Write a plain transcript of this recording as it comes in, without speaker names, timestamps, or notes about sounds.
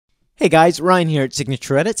Hey guys, Ryan here at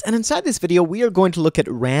Signature Edits, and inside this video we are going to look at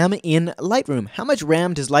RAM in Lightroom. How much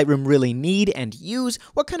RAM does Lightroom really need and use?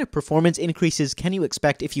 What kind of performance increases can you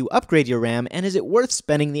expect if you upgrade your RAM, and is it worth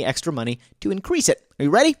spending the extra money to increase it? Are you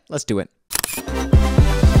ready? Let's do it.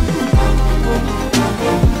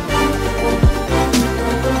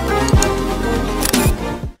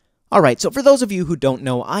 Alright, so for those of you who don't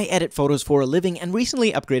know, I edit photos for a living and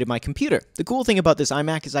recently upgraded my computer. The cool thing about this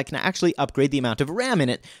iMac is I can actually upgrade the amount of RAM in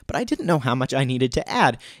it, but I didn't know how much I needed to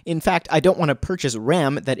add. In fact, I don't want to purchase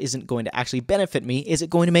RAM that isn't going to actually benefit me. Is it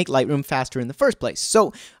going to make Lightroom faster in the first place?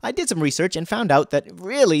 So I did some research and found out that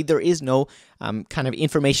really there is no kind of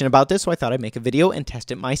information about this, so I thought I'd make a video and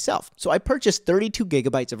test it myself. So I purchased 32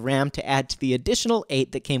 gigabytes of RAM to add to the additional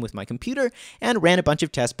 8 that came with my computer and ran a bunch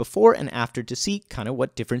of tests before and after to see kind of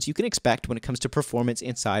what difference you can expect when it comes to performance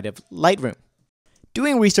inside of Lightroom.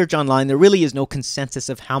 Doing research online, there really is no consensus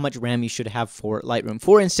of how much RAM you should have for Lightroom.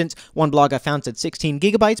 For instance, one blog I found said 16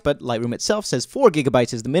 gigabytes, but Lightroom itself says 4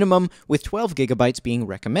 gigabytes is the minimum, with 12 gigabytes being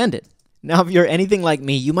recommended. Now, if you're anything like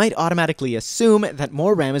me, you might automatically assume that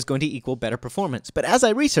more RAM is going to equal better performance, but as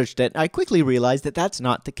I researched it, I quickly realized that that's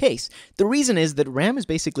not the case. The reason is that RAM is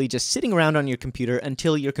basically just sitting around on your computer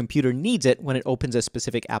until your computer needs it when it opens a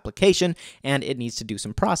specific application and it needs to do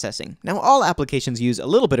some processing. Now, all applications use a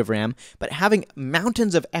little bit of RAM, but having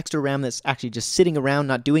mountains of extra RAM that's actually just sitting around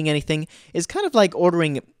not doing anything is kind of like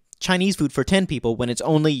ordering Chinese food for 10 people when it's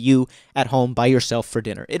only you at home by yourself for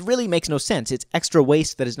dinner. It really makes no sense. It's extra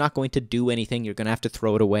waste that is not going to do anything. You're going to have to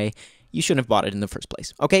throw it away. You shouldn't have bought it in the first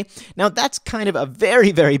place, okay? Now, that's kind of a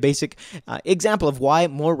very, very basic example of why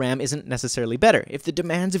more RAM isn't necessarily better. If the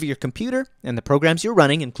demands of your computer and the programs you're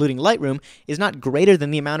running, including Lightroom, is not greater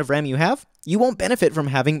than the amount of RAM you have, you won't benefit from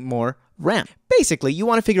having more RAM. Basically, you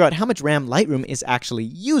want to figure out how much RAM Lightroom is actually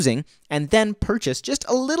using and then purchase just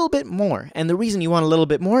a little bit more. And the reason you want a little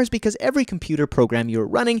bit more is because every computer program you're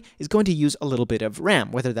running is going to use a little bit of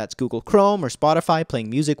RAM, whether that's Google Chrome or Spotify playing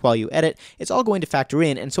music while you edit. It's all going to factor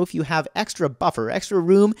in, and so if you have extra buffer, extra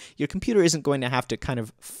room, your computer isn't going to have to kind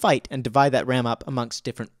of fight and divide that RAM up amongst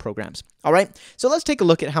different programs. All right, so let's take a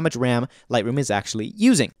look at how much RAM Lightroom is actually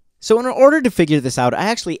using. So in order to figure this out, I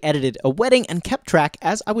actually edited a wedding and kept track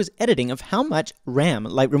as I was editing of how much RAM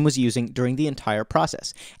Lightroom was using during the entire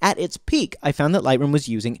process. At its peak, I found that Lightroom was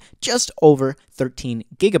using just over 13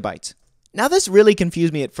 gigabytes. Now, this really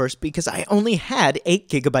confused me at first because I only had 8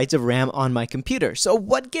 gigabytes of RAM on my computer. So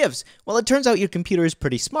what gives? Well, it turns out your computer is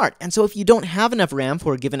pretty smart, and so if you don't have enough RAM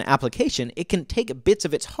for a given application, it can take bits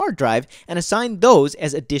of its hard drive and assign those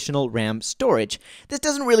as additional RAM storage. This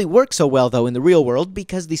doesn't really work so well, though, in the real world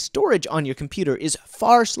because the storage on your computer is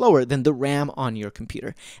far slower than the RAM on your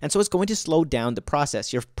computer, and so it's going to slow down the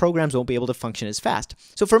process. Your programs won't be able to function as fast.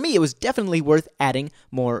 So for me, it was definitely worth adding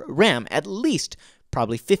more RAM, at least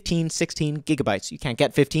probably 15, 16 gigabytes. You can't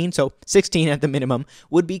get 15, so 16 at the minimum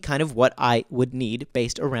would be kind of what I would need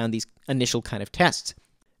based around these initial kind of tests.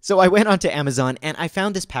 So I went onto Amazon and I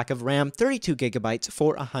found this pack of RAM, 32 gigabytes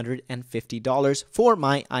for $150 for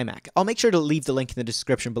my iMac. I'll make sure to leave the link in the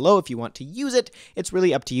description below if you want to use it. It's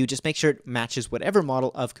really up to you. Just make sure it matches whatever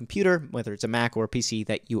model of computer, whether it's a Mac or a PC,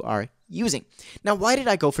 that you are using. Now, why did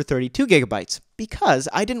I go for 32 gigabytes? Because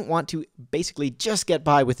I didn't want to basically just get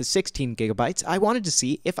by with the 16 gigabytes. I wanted to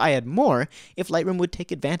see if I had more, if Lightroom would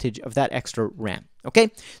take advantage of that extra RAM.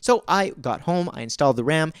 Okay, so I got home, I installed the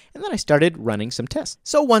RAM, and then I started running some tests.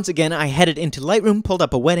 So once again, I headed into Lightroom, pulled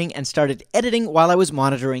up a wedding, and started editing while I was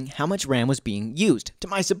monitoring how much RAM was being used. To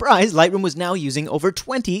my surprise, Lightroom was now using over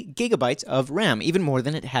 20 gigabytes of RAM, even more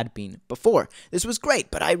than it had been before. This was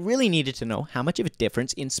great, but I really needed to know how much of a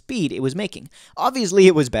difference in speed it was making. Obviously,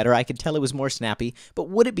 it was better. I could tell it was more snappy, but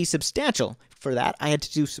would it be substantial? For that, I had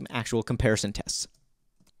to do some actual comparison tests.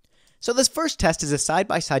 So this first test is a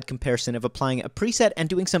side-by-side comparison of applying a preset and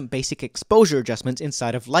doing some basic exposure adjustments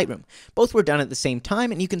inside of Lightroom. Both were done at the same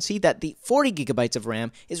time, and you can see that the 40 gigabytes of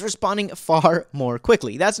RAM is responding far more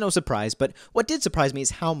quickly. That's no surprise, but what did surprise me is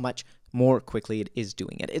how much more quickly it is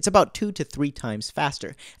doing it. It's about 2 to 3 times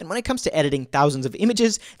faster. And when it comes to editing thousands of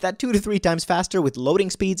images, that 2 to 3 times faster with loading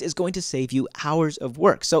speeds is going to save you hours of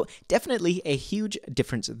work. So definitely a huge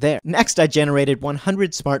difference there. Next, I generated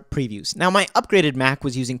 100 smart previews. Now, my upgraded Mac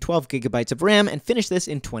was using 12 gigabytes of RAM and finished this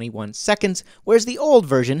in 21 seconds, whereas the old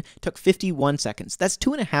version took 51 seconds. That's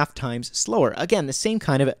 2.5 times slower. Again, the same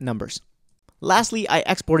kind of numbers. Lastly, I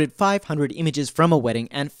exported 500 images from a wedding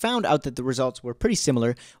and found out that the results were pretty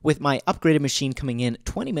similar, with my upgraded machine coming in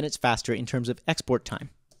 20 minutes faster in terms of export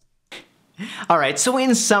time. Alright, so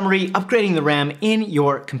in summary, upgrading the RAM in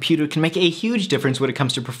your computer can make a huge difference when it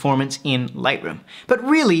comes to performance in Lightroom. But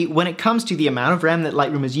really, when it comes to the amount of RAM that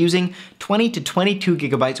Lightroom is using, 20 to 22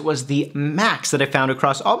 gigabytes was the max that I found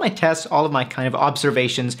across all my tests, all of my kind of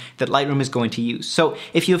observations that Lightroom is going to use. So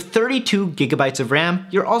if you have 32 gigabytes of RAM,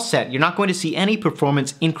 you're all set. You're not going to see any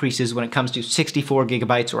performance increases when it comes to 64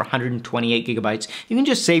 gigabytes or 128 gigabytes. You can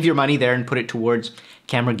just save your money there and put it towards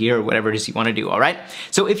camera gear or whatever it is you want to do, alright?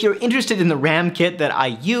 So if you're interested in the RAM kit that I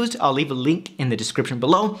used, I'll leave a link in the description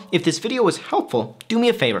below. If this video was helpful, do me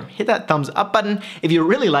a favor, hit that thumbs up button. If you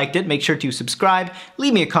really liked it, make sure to subscribe,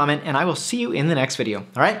 leave me a comment, and I will see you in the next video,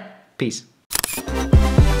 alright? Peace.